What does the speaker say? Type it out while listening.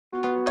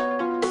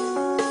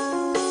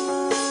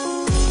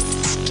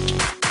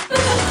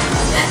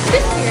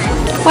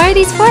What are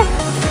these for?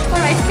 For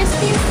Rice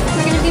Krispies.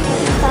 We're gonna be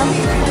making some.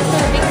 It's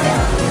a big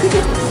bag.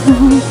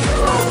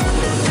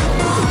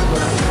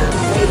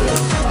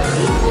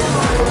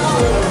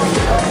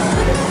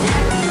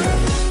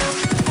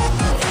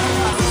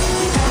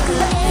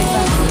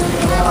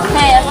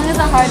 Hey, as long as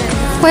it hardens.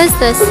 What is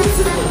this?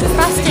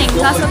 Frosting,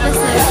 that's what this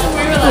is.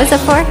 What is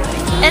it for?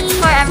 It's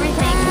for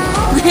everything.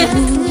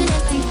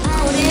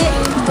 Coat it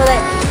with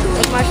like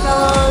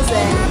marshmallows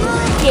and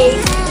cake,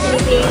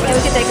 anything, and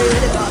we can decorate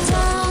with it also.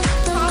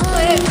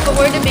 Chocolate, but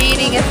we're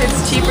debating if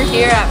it's cheaper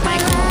here at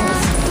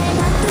Michael's.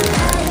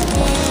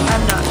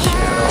 I'm not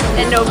sure.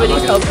 And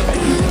nobody's helping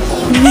me.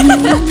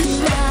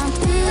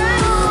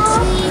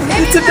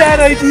 It's a bad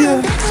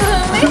idea.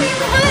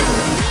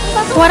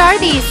 What are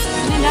these?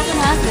 Nothing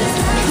has this.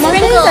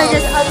 Sprinkles are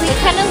just ugly. It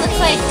kind of looks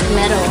like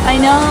metal. I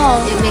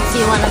know. It makes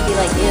you want to be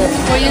like, ew.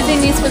 We're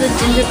using these for the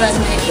gingerbread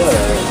mix.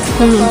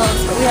 Mm-hmm.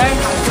 But we already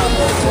have some.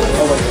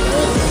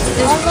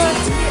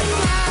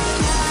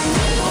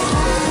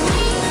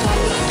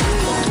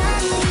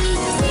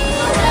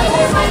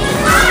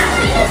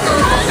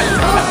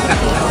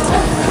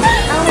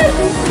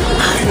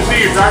 You can see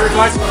your driver's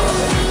license.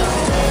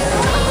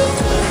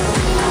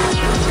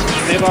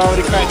 They've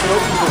already cracked it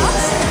open for us.